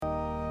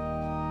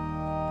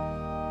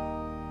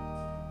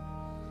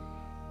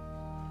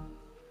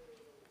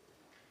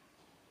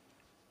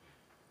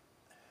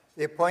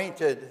The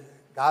appointed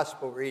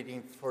gospel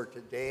reading for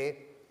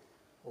today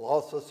will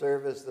also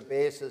serve as the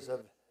basis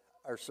of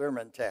our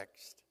sermon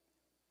text.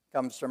 It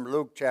comes from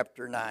Luke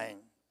chapter 9.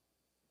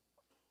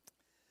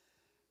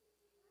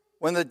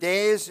 When the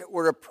days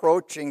were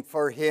approaching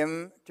for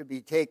him to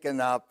be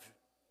taken up,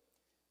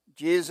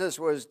 Jesus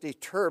was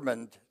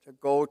determined to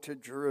go to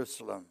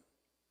Jerusalem.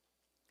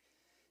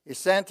 He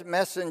sent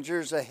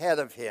messengers ahead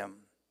of him.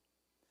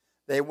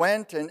 They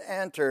went and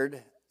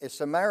entered a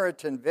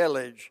Samaritan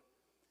village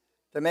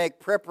to make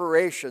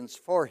preparations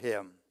for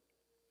him.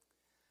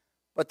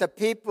 But the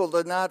people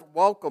did not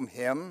welcome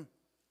him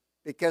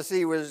because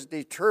he was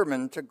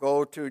determined to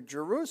go to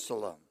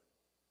Jerusalem.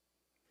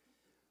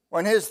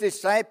 When his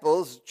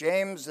disciples,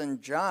 James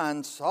and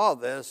John, saw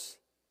this,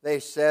 they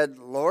said,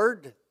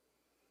 "Lord,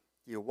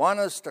 do you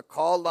want us to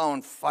call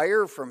down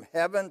fire from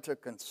heaven to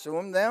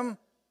consume them?"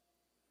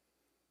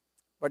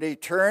 But he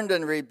turned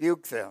and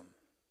rebuked them.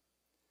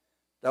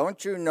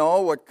 "Don't you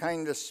know what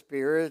kind of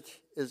spirit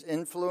is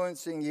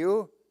influencing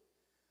you?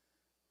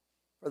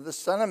 For the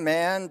Son of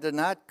Man did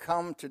not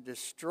come to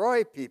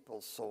destroy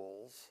people's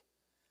souls,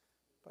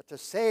 but to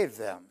save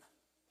them."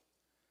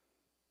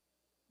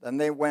 Then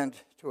they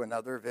went to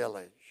another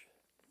village.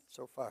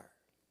 So far.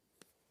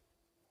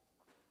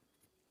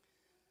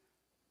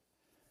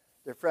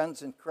 Dear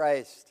friends in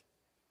Christ,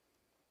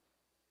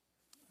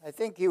 I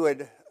think you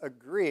would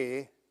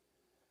agree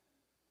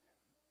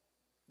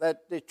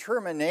that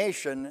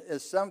determination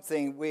is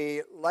something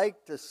we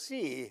like to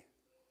see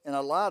in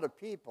a lot of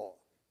people.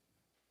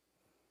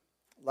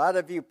 A lot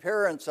of you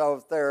parents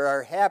out there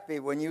are happy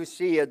when you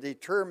see a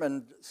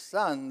determined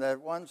son that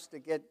wants to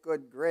get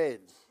good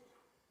grades.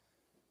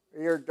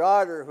 Or your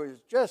daughter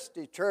who's just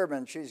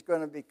determined she's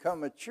going to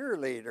become a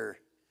cheerleader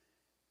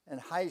in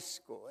high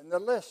school. And the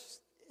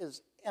list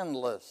is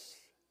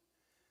endless,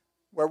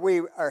 where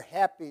we are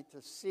happy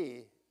to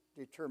see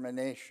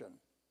determination.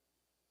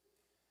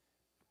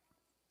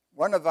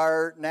 One of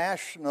our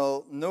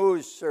national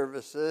news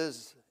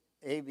services,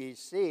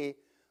 ABC,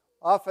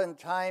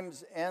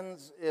 oftentimes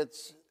ends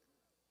its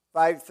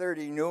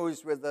 5:30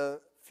 news with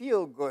a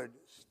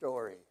feel-good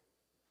story.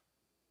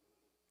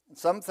 And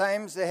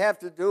sometimes they have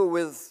to do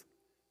with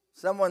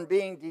someone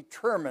being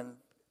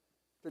determined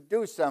to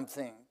do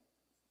something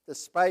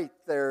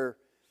despite their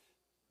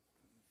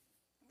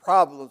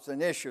problems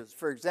and issues.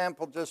 For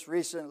example, just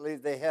recently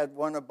they had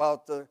one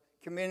about the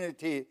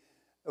community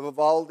of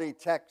Uvalde,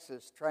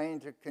 Texas, trying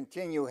to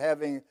continue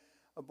having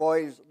a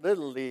boys'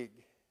 Little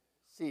League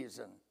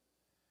season,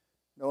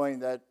 knowing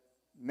that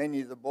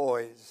many of the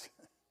boys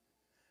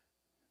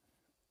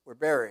were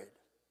buried.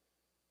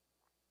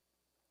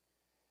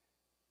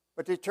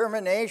 But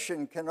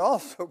determination can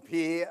also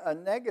be a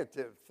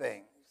negative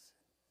thing.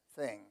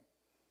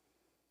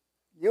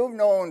 You've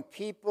known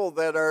people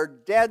that are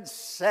dead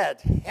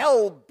set,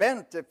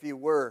 hell-bent, if you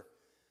were,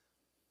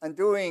 on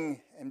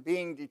doing and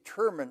being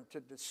determined to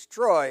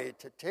destroy,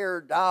 to tear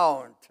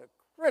down, to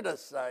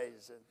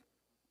criticize.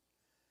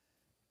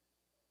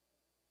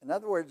 In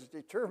other words,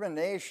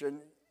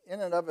 determination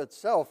in and of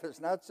itself is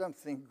not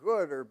something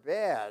good or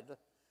bad,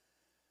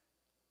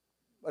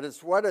 but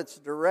it's what it's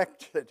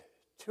directed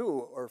to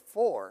or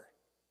for.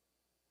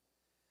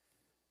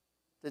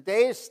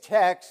 Today's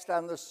text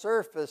on the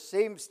surface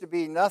seems to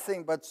be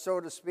nothing but,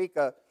 so to speak,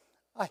 a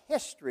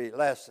history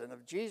lesson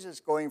of Jesus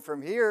going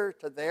from here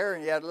to there,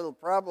 and he had a little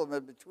problem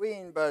in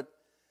between, but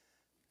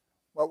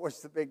what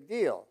was the big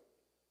deal?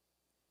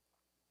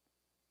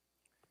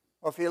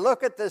 Well, if you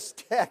look at this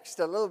text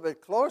a little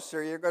bit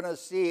closer, you're going to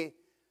see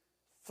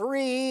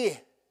three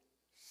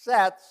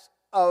sets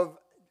of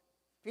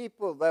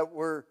people that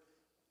were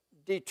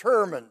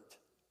determined.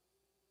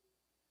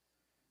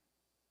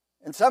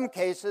 In some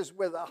cases,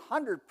 with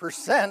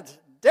 100%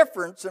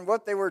 difference in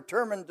what they were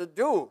determined to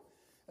do.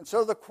 And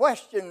so the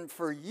question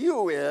for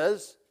you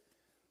is,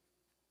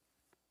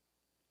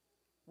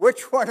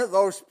 which one of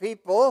those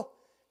people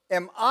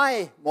am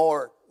I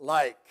more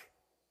like?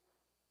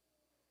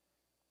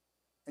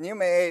 And you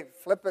may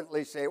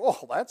flippantly say,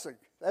 "Oh,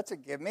 that's a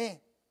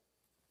gimme."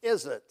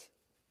 Is it?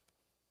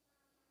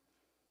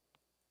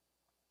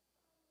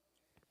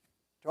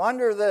 To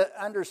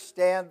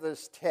understand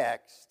this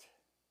text,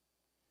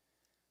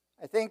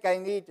 I think I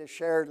need to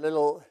share a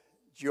little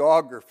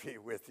geography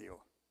with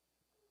you.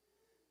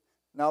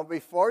 Now,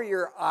 before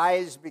your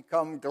eyes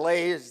become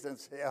glazed and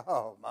say,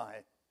 "Oh,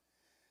 my."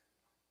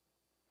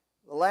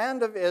 The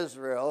land of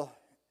Israel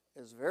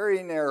is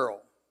very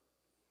narrow.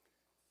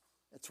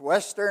 Its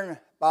western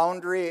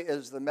boundary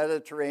is the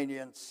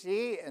Mediterranean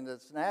Sea, and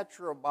its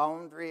natural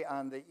boundary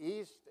on the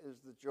east is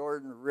the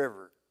Jordan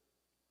River.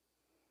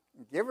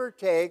 And give or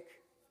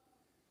take,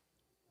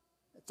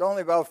 it's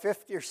only about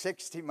 50 or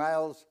 60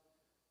 miles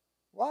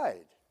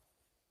wide.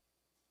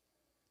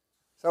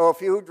 So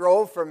if you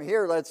drove from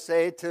here, let's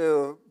say,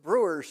 to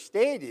Brewer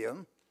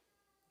Stadium,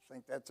 I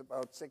think that's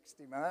about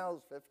 60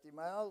 miles, 50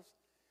 miles,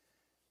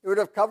 you would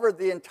have covered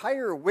the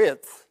entire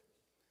width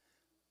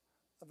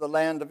of the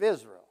land of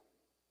Israel.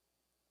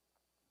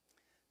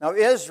 Now,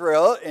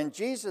 Israel, in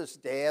Jesus'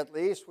 day at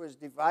least, was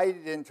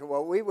divided into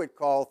what we would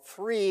call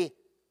 3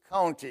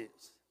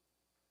 counties.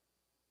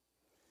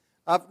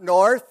 Up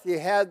north, you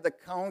had the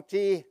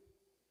county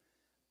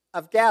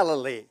of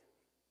Galilee.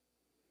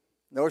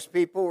 Those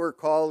people were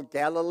called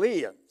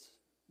Galileans.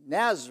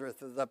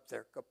 Nazareth is up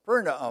there.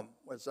 Capernaum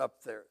was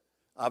up there.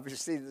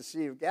 Obviously, the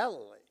Sea of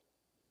Galilee.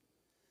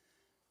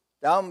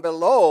 Down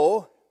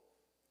below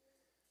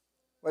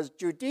was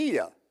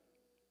Judea.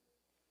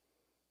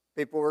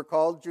 People were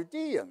called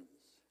Judeans.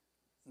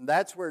 And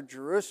that's where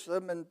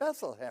Jerusalem and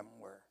Bethlehem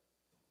were.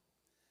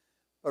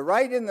 But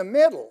right in the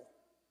middle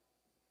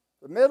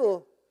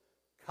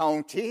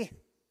county,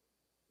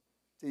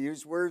 to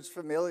use words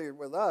familiar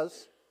with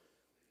us,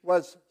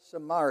 was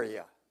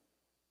Samaria.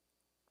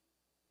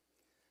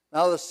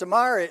 Now the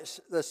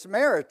Samaritans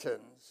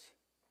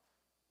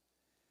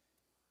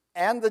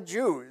and the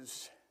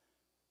Jews,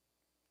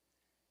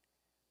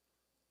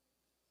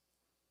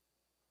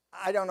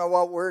 I don't know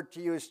what word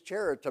to use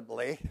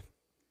charitably,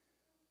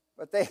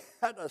 but they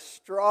had a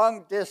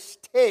strong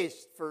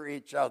distaste for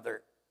each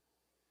other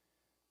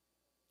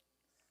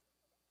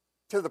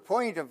to the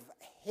point of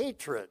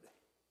hatred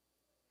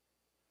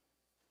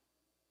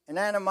and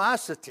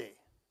animosity.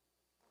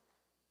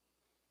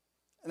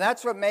 And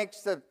that's what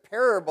makes the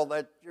parable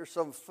that you're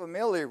so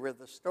familiar with,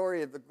 the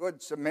story of the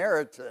Good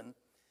Samaritan.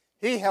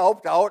 He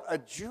helped out a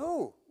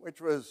Jew,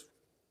 which was,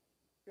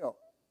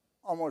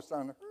 almost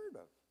unheard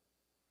of.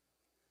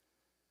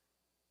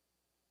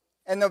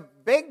 And the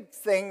big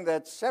thing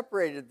that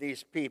separated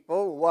these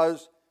people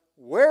was,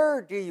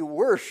 where do you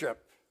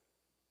worship?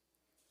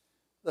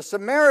 The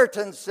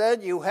Samaritans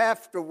said you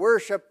have to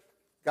worship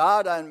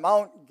God on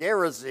Mount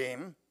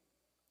Gerizim.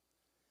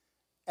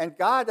 And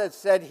God had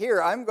said,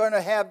 here, I'm going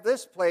to have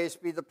this place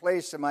be the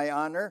place of my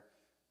honor.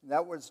 And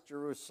that was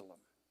Jerusalem.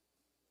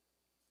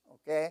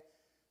 Okay?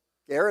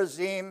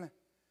 Gerizim,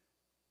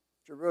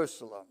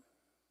 Jerusalem.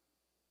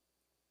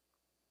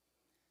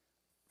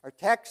 Our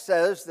text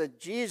says that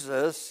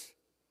Jesus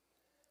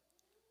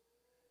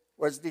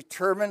was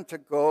determined to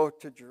go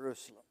to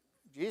Jerusalem.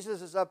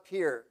 Jesus is up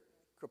here,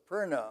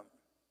 Capernaum.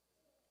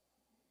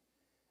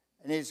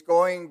 And he's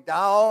going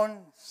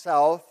down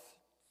south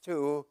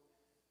to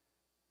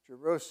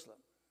Jerusalem.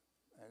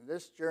 And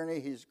this journey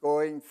he's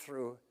going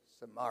through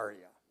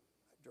Samaria,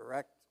 a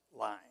direct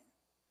line.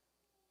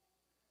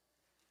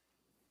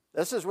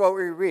 This is what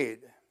we read.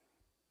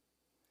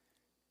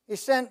 He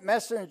sent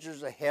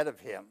messengers ahead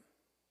of him.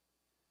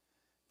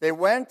 They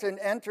went and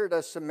entered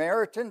a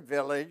Samaritan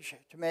village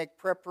to make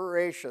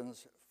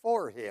preparations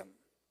for him.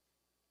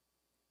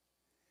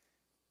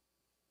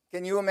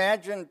 Can you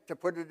imagine, to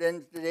put it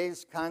in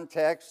today's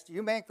context,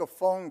 you make a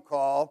phone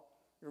call,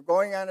 you're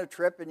going on a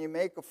trip and you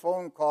make a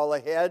phone call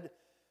ahead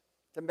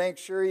to make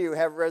sure you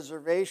have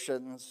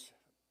reservations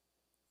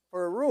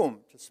for a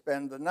room to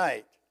spend the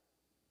night.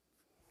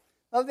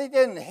 Now, they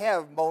didn't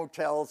have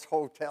motels,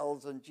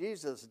 hotels in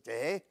Jesus'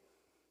 day.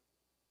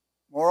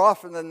 More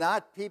often than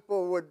not,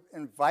 people would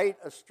invite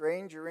a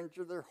stranger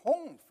into their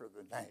home for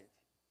the night,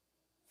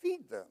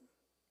 feed them.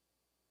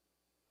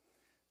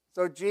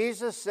 So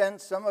Jesus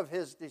sent some of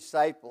his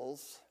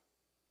disciples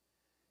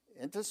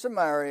into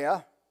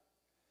Samaria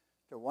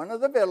to one of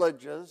the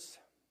villages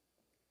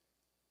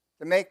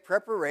to make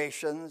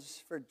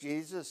preparations for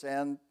Jesus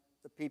and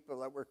the people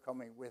that were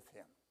coming with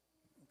him.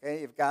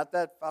 Okay, you've got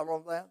that?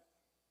 Follow that?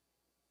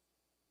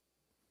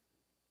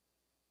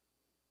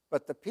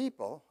 But the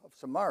people of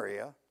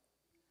Samaria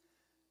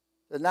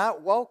did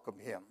not welcome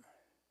him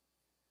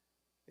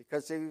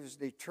because he was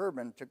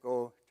determined to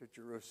go to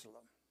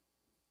Jerusalem.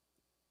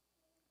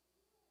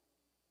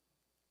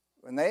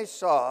 When they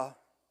saw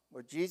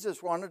what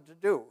Jesus wanted to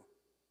do,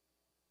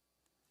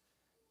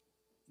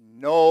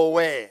 no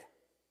way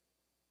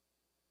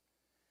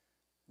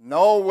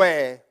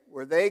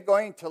were they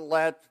going to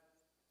let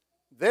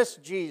this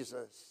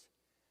Jesus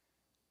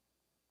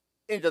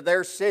into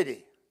their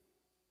city.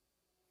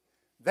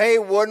 They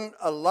wouldn't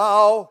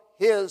allow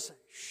his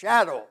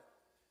shadow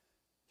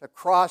to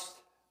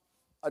cross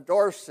a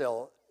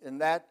doorsill in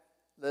that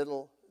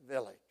little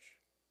village.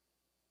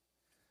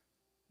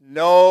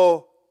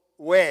 No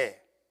way.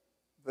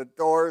 The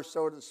door,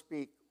 so to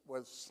speak,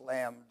 was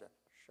slammed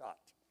shut.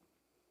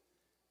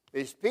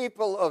 These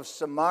people of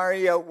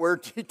Samaria were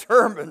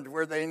determined,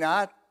 were they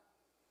not?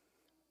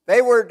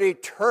 They were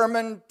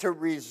determined to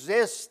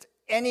resist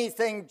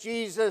anything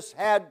Jesus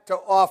had to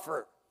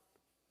offer.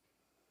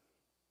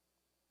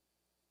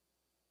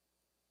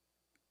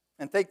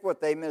 And think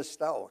what they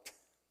missed out.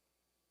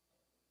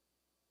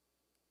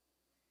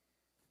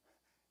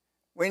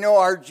 We know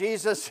our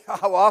Jesus,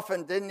 how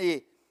often didn't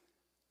he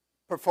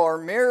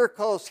perform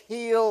miracles,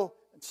 heal,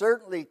 and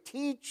certainly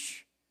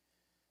teach?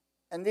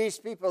 And these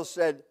people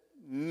said,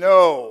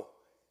 no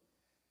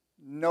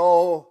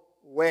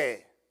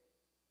way.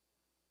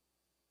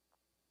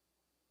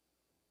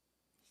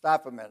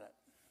 Stop a minute.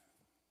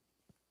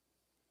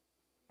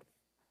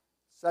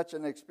 Such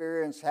an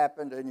experience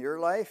happened in your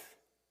life?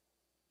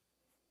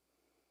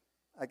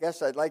 I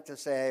guess I'd like to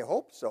say I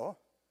hope so.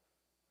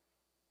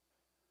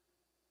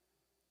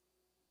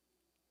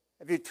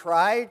 Have you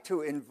tried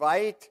to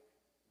invite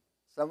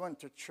someone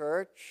to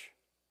church?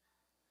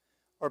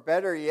 Or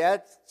better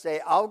yet, say,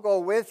 I'll go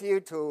with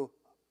you to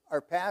our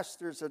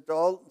pastor's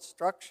adult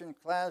instruction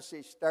class.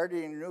 He's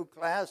starting a new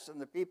class, and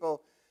the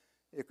people,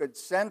 you could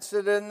sense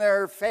it in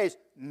their face.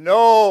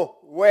 No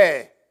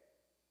way.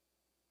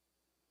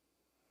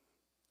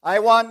 I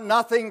want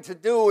nothing to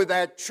do with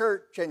that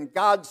church and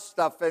God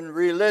stuff and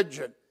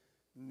religion.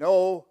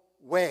 No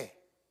way.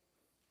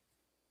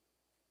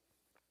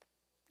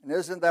 And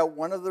isn't that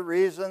one of the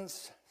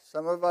reasons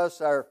some of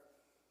us are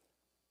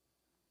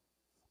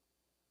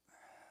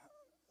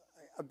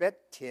a bit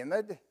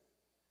timid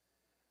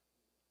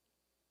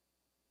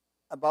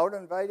about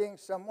inviting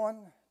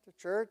someone to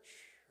church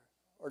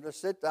or to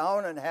sit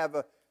down and have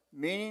a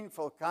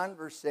meaningful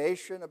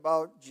conversation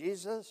about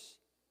Jesus?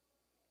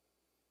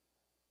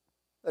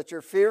 That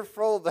you're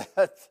fearful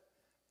that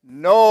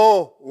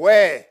no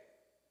way.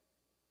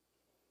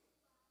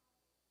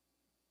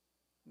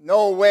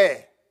 No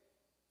way.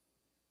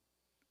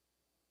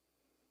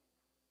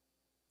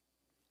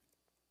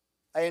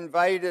 I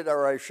invited,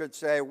 or I should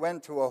say, I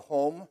went to a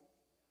home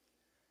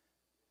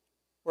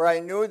where I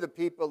knew the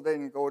people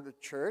didn't go to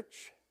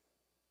church.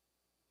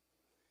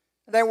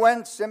 And I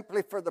went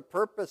simply for the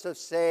purpose of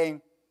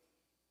saying,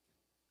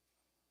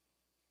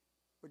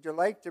 would you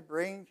like to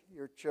bring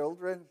your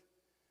children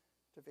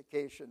to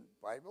Vacation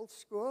Bible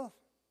School?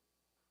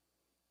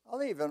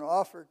 I'll even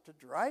offer to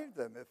drive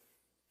them if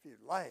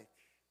you'd like.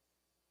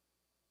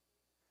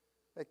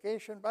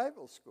 Vacation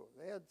Bible School.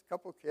 They had a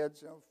couple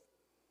kids,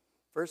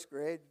 first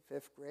grade,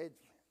 fifth grade.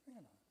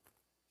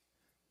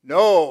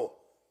 No.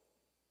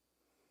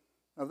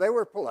 Now, they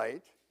were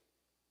polite.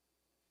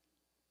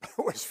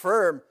 It was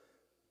firm.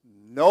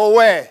 No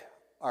way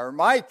are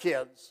my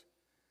kids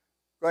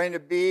going to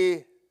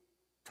be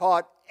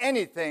taught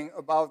anything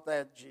about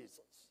that Jesus.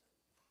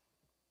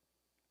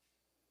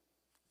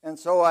 And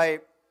so I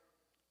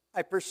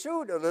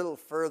pursued a little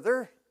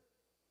further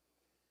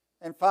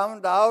and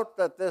found out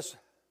that this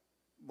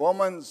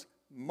woman's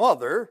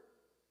mother,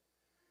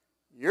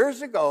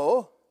 years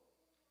ago,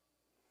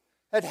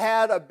 had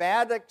had a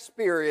bad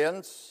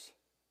experience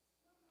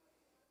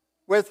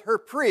with her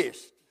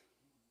priest.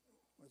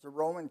 It was a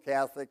Roman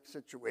Catholic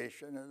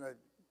situation and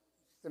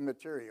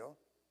immaterial.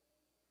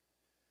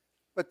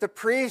 But the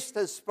priest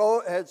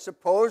had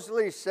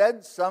supposedly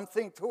said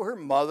something to her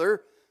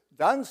mother,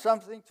 done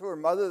something to her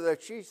mother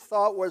that she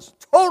thought was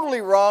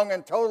totally wrong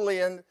and totally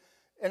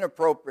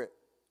inappropriate.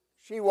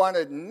 She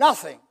wanted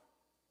nothing,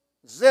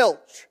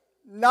 zilch,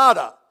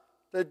 nada,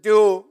 to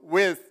do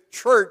with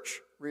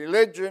church,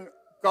 religion,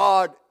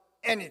 God,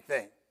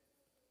 anything.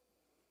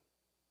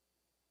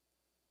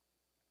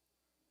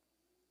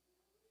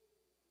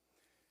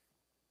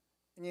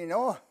 And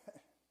you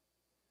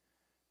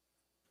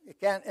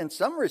can't, in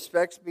some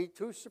respects, be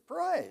too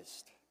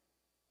surprised.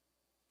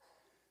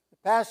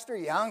 Did Pastor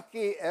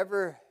Yankee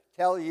ever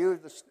tell you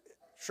the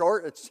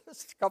short, it's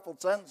just a couple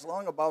sentences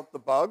long, about the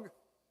bug?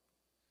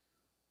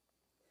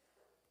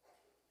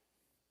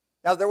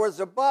 Now, there was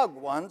a bug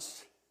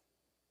once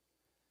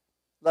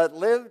that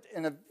lived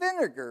in a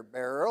vinegar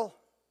barrel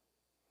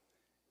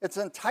its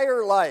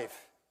entire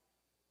life.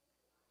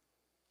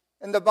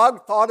 And the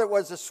bug thought it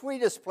was the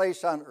sweetest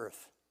place on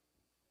earth.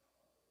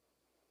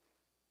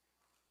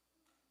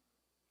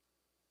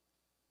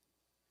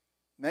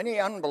 Many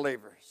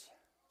unbelievers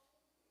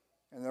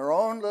in their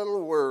own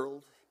little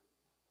world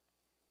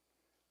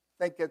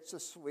think it's the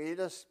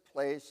sweetest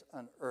place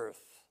on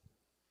earth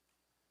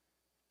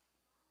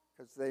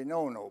because they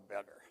know no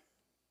better.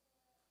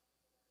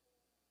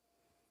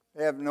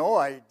 They have no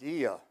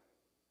idea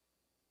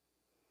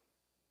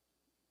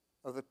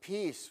of the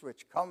peace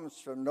which comes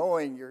from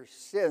knowing your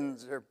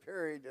sins are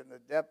buried in the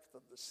depth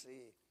of the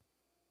sea.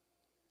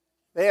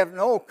 They have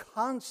no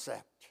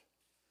concept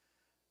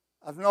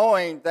of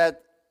knowing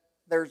that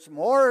there's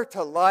more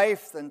to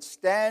life than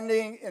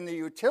standing in the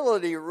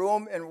utility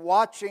room and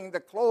watching the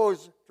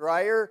clothes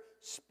dryer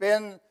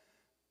spin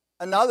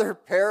another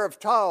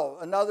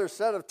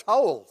set of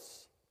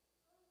towels.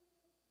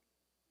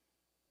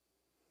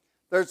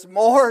 There's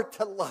more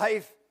to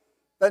life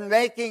than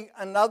making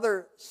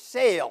another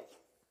sale.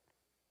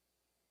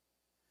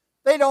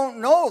 They don't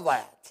know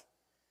that.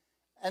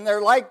 And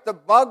they're like the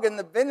bug in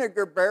the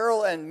vinegar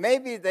barrel, and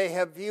maybe they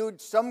have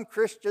viewed some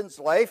Christian's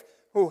life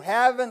who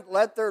haven't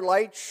let their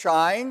light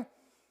shine,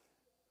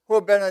 who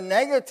have been a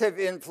negative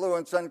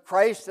influence on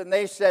Christ, and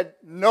they said,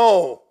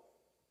 no.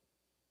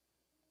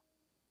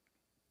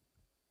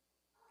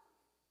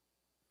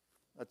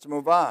 Let's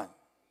move on.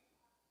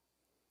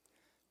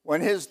 When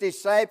his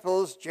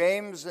disciples,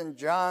 James and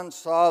John,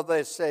 saw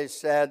this, they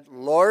said,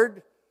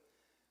 Lord,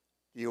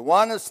 do you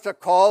want us to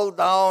call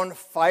down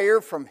fire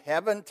from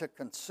heaven to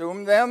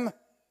consume them?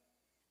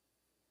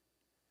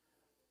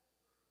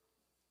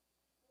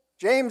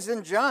 James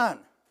and John,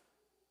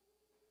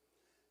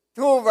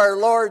 two of our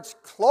Lord's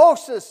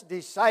closest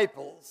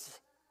disciples,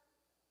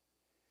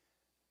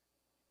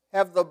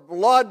 have the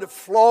blood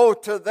flow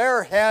to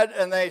their head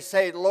and they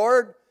say,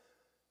 Lord,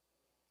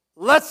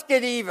 let's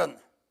get even.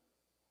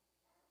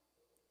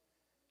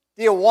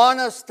 Do you want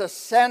us to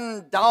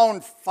send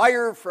down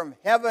fire from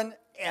heaven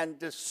and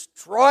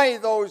destroy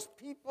those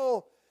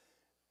people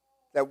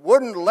that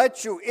wouldn't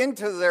let you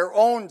into their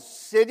own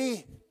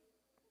city?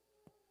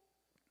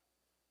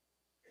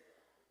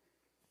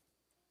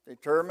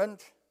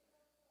 Determined?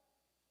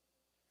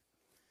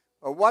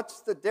 Well, what's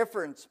the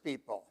difference,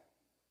 people?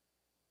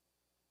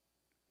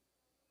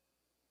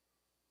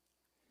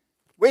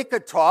 We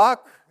could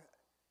talk,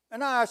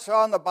 and I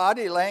saw in the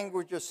body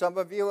language of some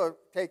of you are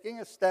taking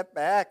a step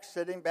back,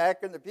 sitting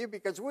back in the pew,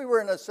 because we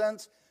were, in a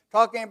sense,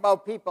 talking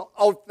about people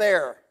out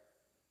there.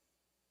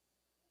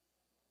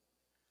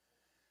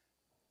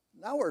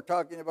 Now we're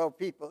talking about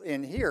people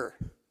in here.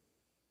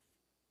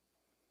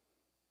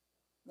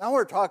 Now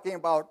we're talking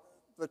about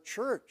the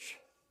church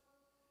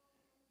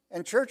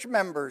and church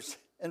members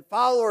and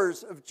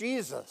followers of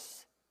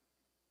Jesus.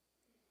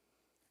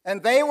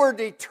 And they were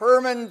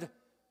determined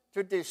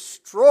to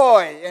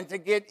destroy and to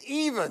get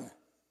even.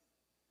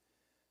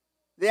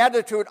 The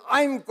attitude,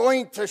 I'm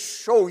going to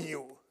show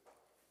you.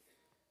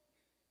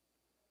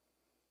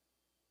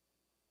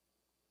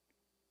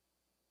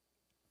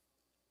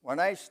 When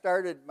I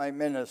started my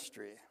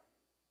ministry,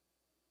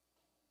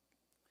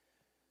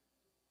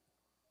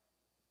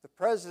 the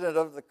president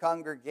of the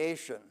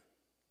congregation,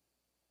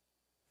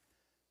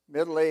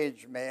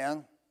 middle-aged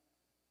man,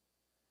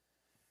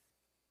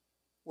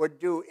 would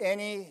do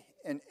any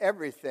and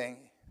everything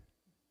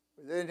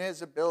within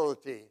his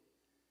ability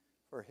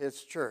for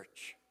his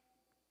church.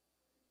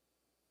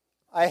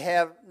 I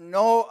have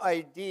no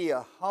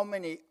idea how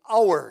many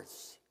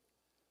hours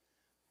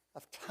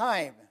of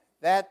time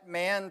that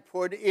man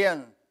put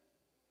in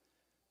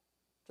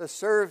to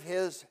serve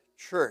his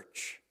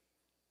church.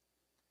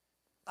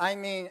 I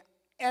mean,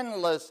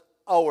 endless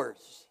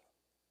hours.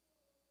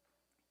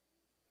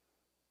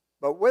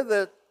 But with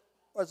it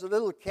was a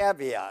little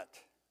caveat.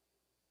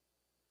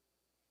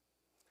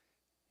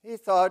 He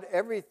thought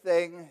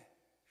everything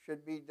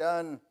should be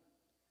done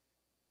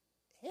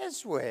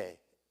his way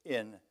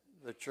in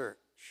the church.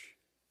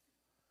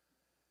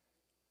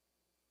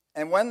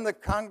 And when the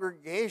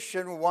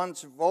congregation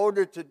once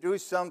voted to do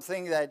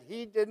something that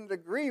he didn't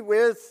agree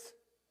with,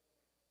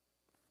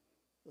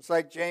 it's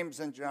like James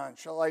and John,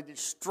 shall I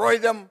destroy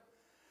them?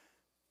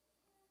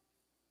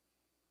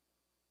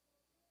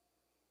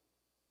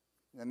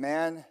 The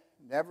man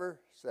never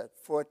set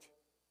foot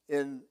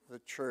in the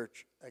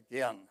church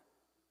again.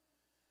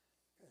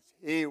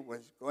 He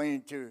was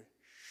going to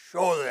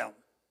show them.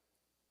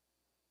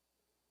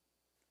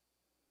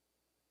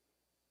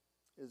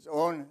 His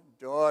own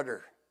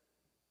daughter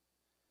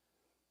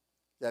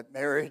got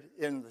married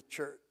in the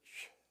church.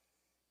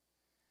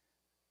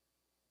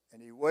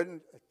 And he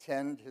wouldn't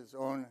attend his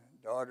own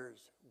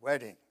daughter's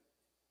wedding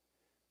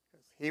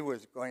because he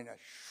was going to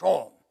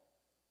show them.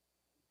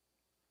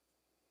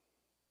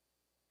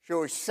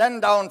 Should we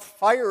send down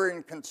fire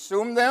and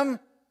consume them?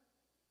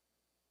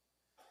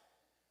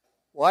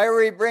 Why are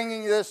we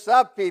bringing this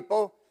up,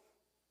 people?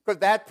 Could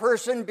that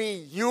person be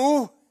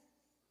you?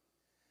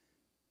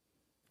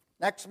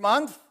 Next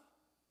month?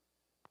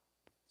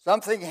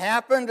 Something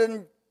happened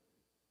and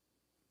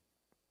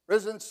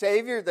risen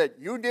Savior that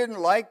you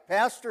didn't like.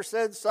 Pastor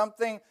said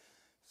something.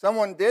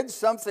 Someone did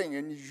something,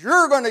 and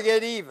you're going to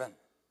get even.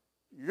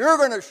 You're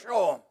going to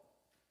show them.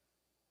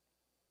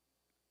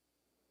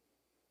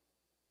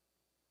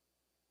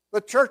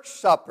 The church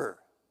supper.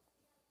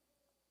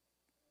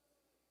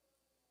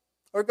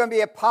 There's going to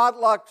be a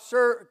potluck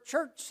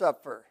church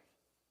supper.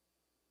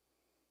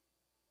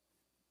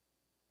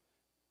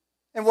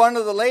 And one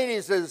of the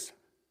ladies is,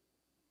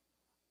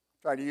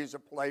 try to use a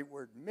polite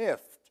word,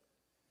 miffed.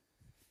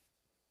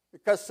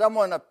 Because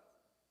someone,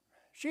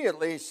 she at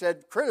least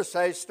said,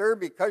 criticized her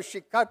because she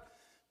cut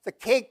the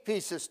cake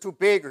pieces too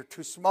big or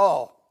too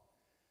small.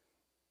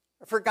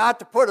 I forgot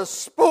to put a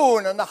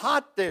spoon in the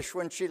hot dish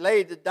when she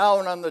laid it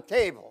down on the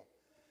table.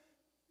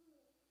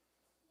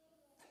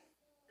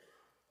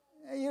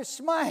 You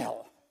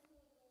smile.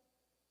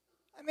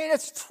 I mean,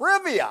 it's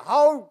trivia.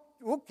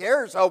 Who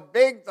cares how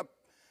big the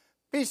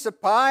piece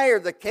of pie or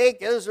the cake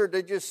is, or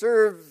did you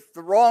serve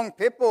the wrong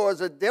pickle?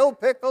 Was it dill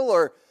pickle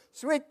or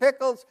sweet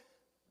pickles?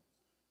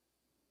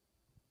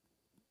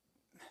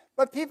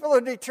 But people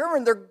are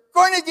determined they're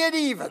going to get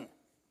even.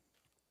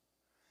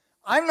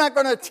 I'm not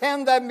going to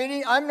attend that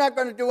meeting. I'm not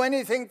going to do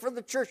anything for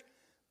the church.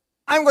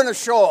 I'm going to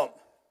show them.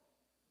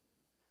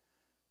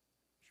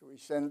 Should we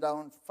send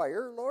down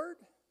fire, Lord?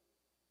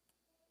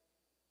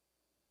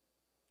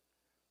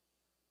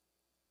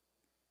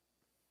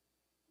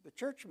 The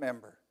church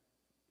member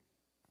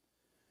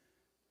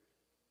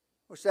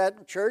who sat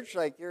in church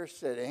like you're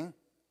sitting,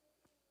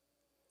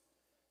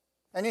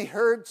 and he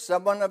heard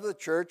someone of the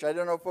church, I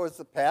don't know if it was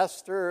the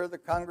pastor or the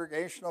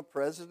congregational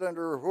president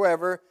or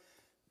whoever,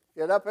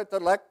 get up at the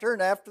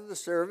lectern after the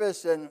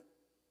service and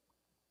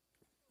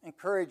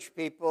encourage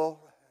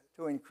people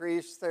to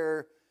increase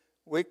their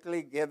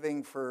weekly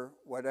giving for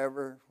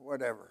whatever.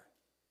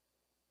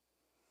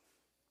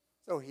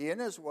 So he and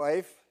his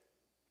wife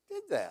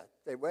did that.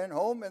 They went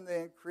home and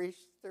they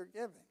increased their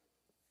giving.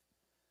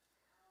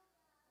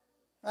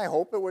 I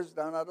hope it was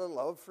done out of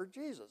love for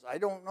Jesus. I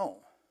don't know.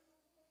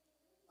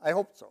 I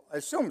hope so. I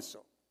assume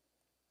so.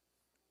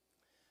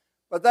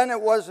 But then it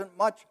wasn't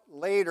much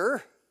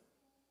later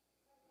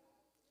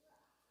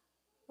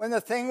when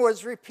the thing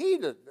was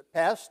repeated. The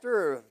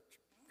pastor, or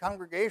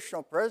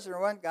congregational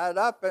president, got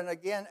up and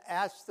again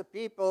asked the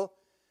people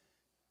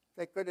if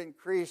they could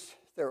increase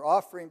their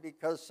offering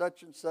because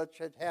such and such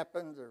had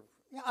happened. Or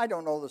I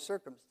don't know the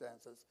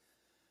circumstances.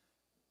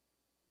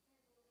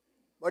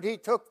 But he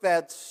took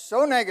that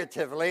so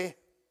negatively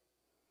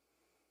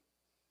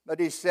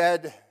that he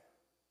said,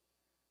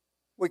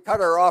 we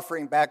cut our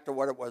offering back to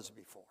what it was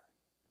before.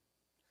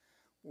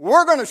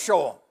 We're going to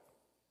show them.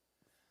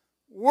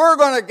 We're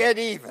going to get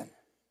even.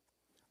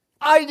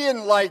 I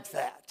didn't like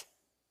that.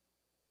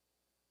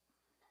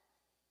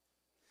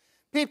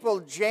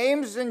 People,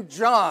 James and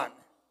John,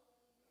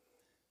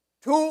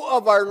 two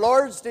of our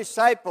Lord's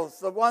disciples,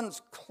 the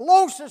ones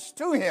closest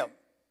to him,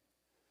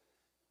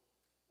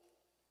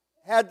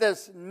 had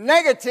this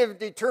negative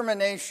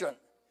determination,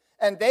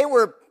 and they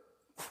were,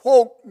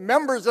 quote,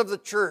 members of the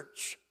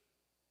church.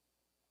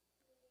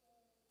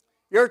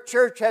 Your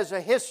church has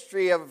a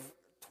history of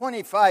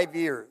 25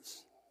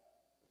 years.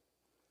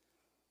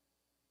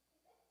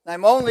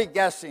 I'm only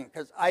guessing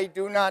because I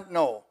do not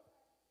know.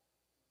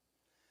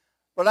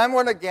 But I'm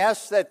going to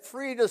guess that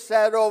Frida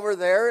sat over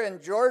there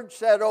and George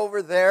sat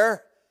over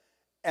there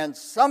and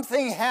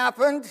something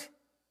happened.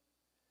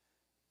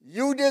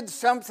 You did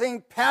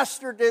something,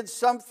 pastor did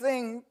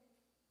something,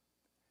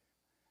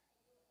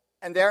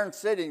 and they aren't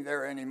sitting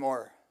there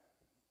anymore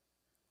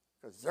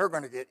because they're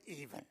going to get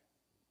even.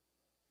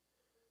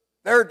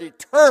 They're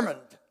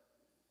determined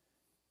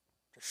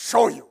to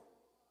show you.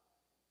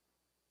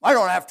 I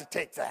don't have to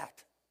take that.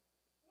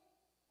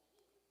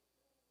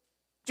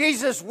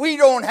 Jesus, we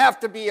don't have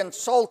to be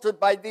insulted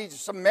by these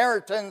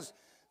Samaritans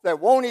that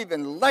won't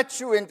even let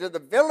you into the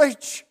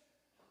village.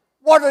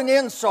 What an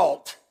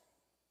insult.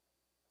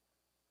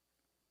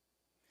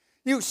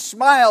 You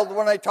smiled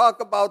when I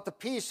talk about the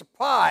piece of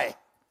pie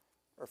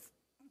or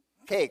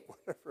cake,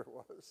 whatever it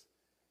was.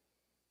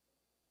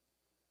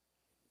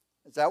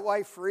 Is that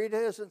why Frida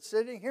isn't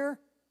sitting here?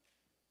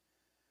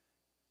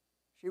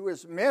 She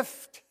was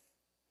miffed.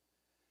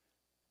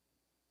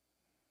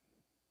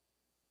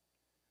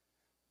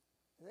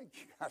 I think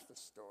you got the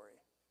story.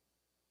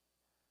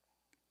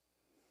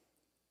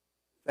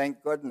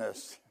 Thank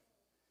goodness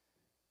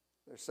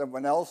there's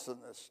someone else in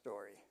this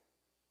story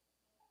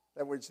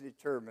that was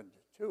determined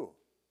too.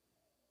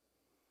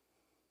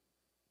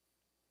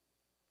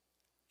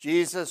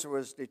 Jesus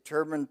was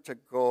determined to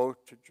go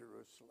to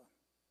Jerusalem.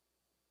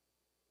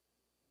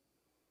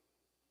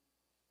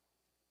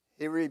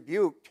 He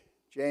rebuked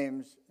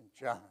James and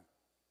John.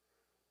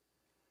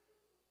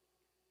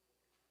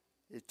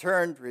 He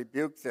turned,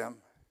 rebuked them.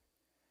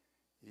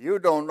 You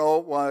don't know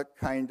what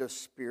kind of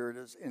spirit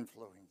is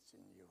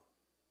influencing you.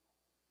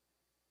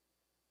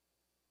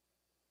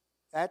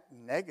 That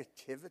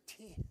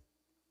negativity.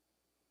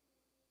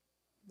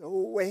 No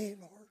way,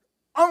 Lord.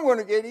 I'm going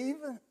to get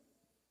even.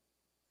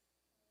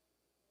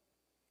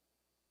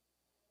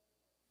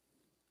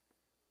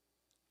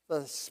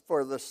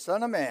 For the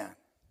Son of Man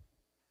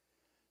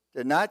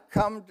did not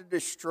come to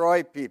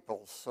destroy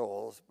people's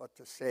souls, but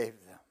to save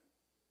them.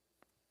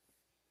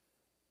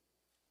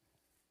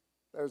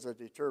 There's a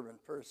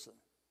determined person.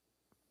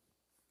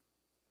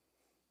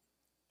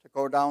 To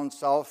go down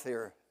south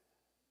here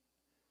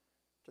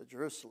to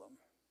Jerusalem.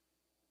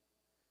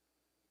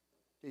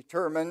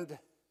 Determined,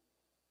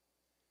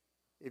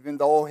 even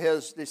though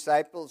his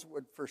disciples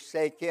would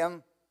forsake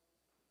him.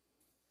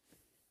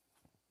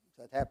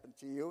 Does that happen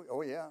to you?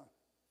 Oh, yeah.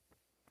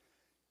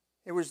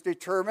 He was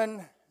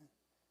determined, in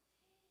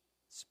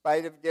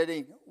spite of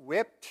getting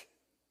whipped,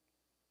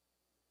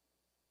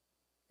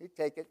 he'd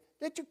take it.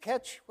 Did you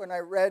catch when I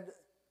read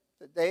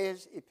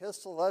today's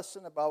epistle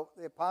lesson about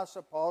the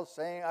Apostle Paul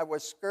saying, I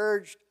was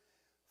scourged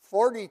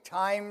 40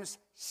 times,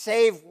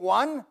 save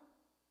one?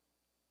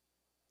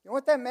 You know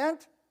what that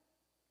meant?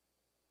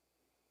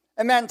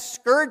 It meant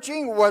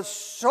scourging was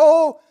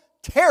so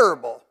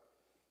terrible.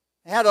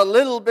 It had a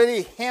little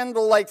bitty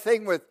handle-like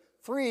thing with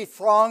 3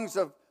 thongs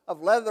of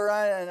leather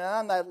on it, and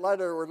on that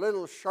leather were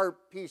little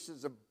sharp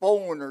pieces of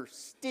bone or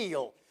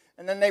steel.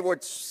 And then they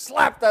would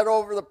slap that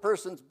over the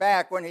person's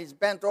back when he's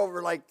bent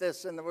over like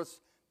this, and there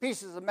was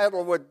pieces of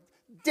metal would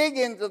dig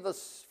into the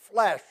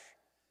flesh,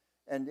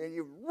 and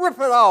you rip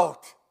it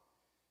out.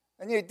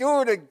 And you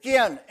do it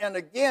again and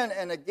again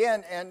and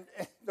again. And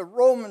the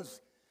Romans,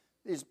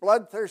 these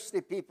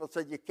bloodthirsty people,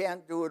 said you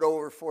can't do it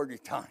over 40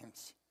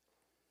 times.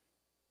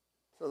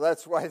 So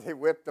that's why they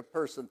whipped a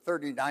person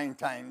 39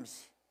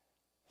 times,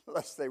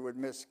 lest they would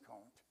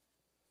miscount.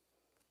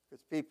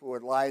 Because people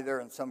would lie there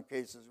in some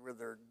cases with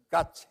their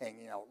guts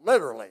hanging out,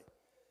 literally.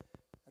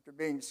 After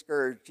being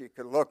scourged, you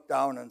could look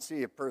down and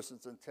see a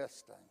person's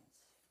intestines.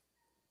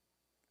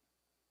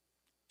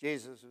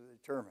 Jesus was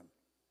determined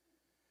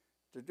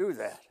to do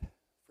that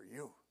for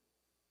you.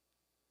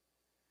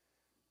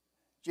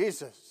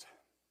 Jesus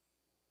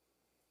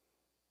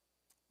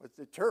was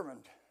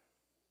determined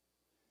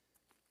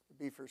to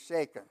be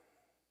forsaken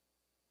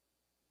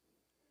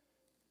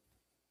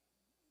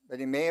But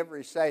he may have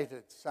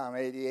recited Psalm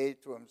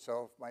 88 to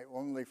himself, my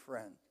only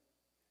friend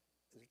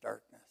is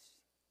darkness.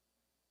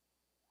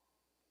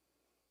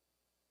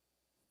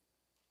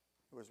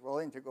 He was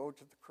willing to go to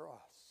the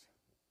cross,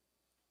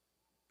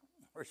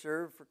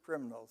 reserved for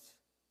criminals,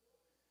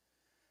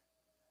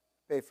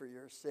 pay for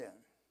your sin.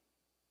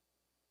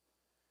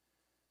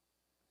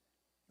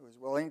 He was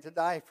willing to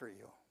die for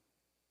you.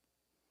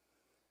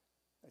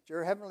 That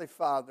your Heavenly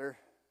Father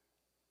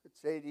could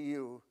say to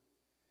you,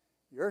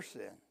 your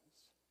sins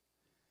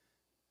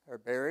are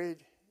buried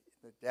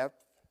in the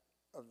depth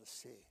of the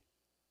sea.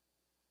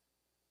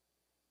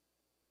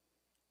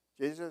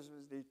 Jesus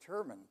was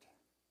determined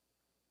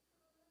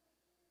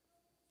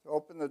to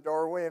open the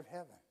doorway of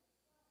heaven.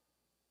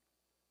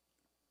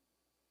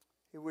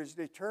 He was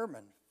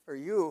determined for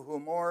you who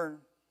mourn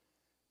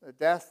the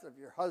death of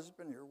your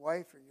husband, your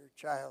wife, or your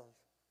child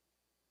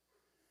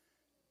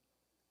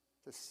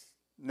to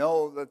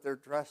know that they're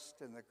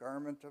dressed in the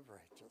garment of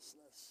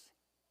righteousness.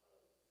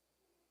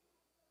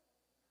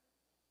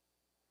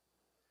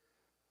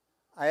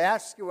 I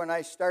asked you when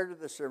I started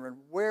the sermon,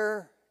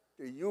 where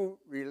do you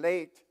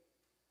relate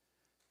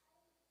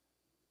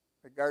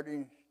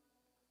regarding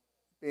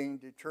being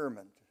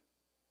determined?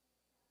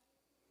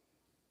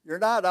 You're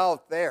not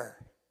out there.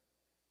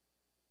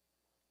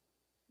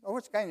 Oh,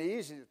 it's kind of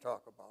easy to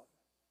talk about.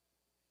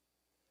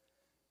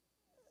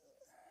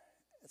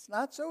 It's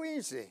not so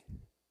easy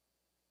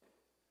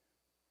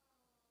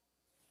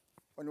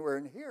when we're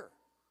in here.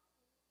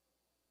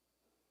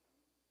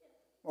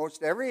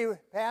 Most every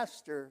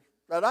pastor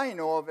that I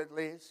know of, at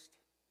least,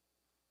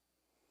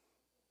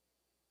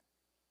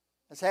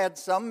 has had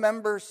some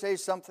members say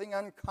something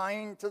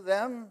unkind to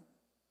them,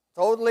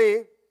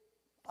 totally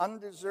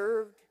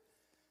undeserved,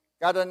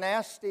 got a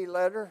nasty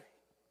letter.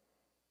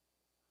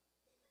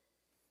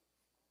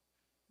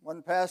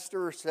 One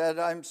pastor said,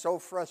 I'm so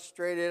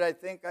frustrated, I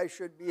think I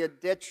should be a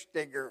ditch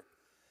digger,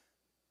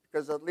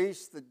 because at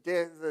least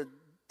the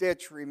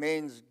ditch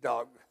remains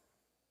dug.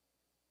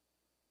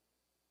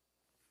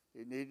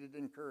 He needed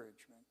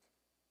encouragement.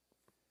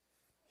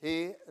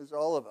 He, as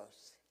all of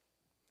us,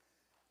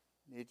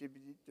 need to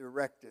be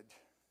directed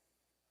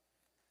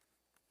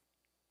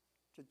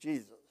to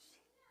Jesus,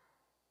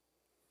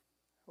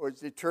 who is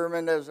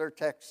determined, as our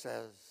text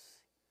says,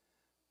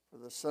 for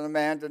the Son of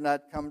Man did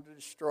not come to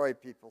destroy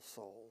people's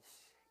souls,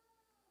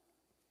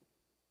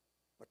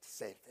 but to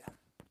save them.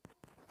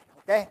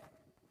 Okay?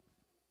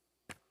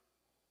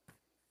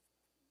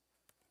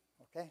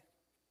 Okay?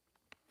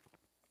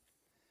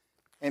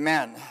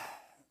 Amen.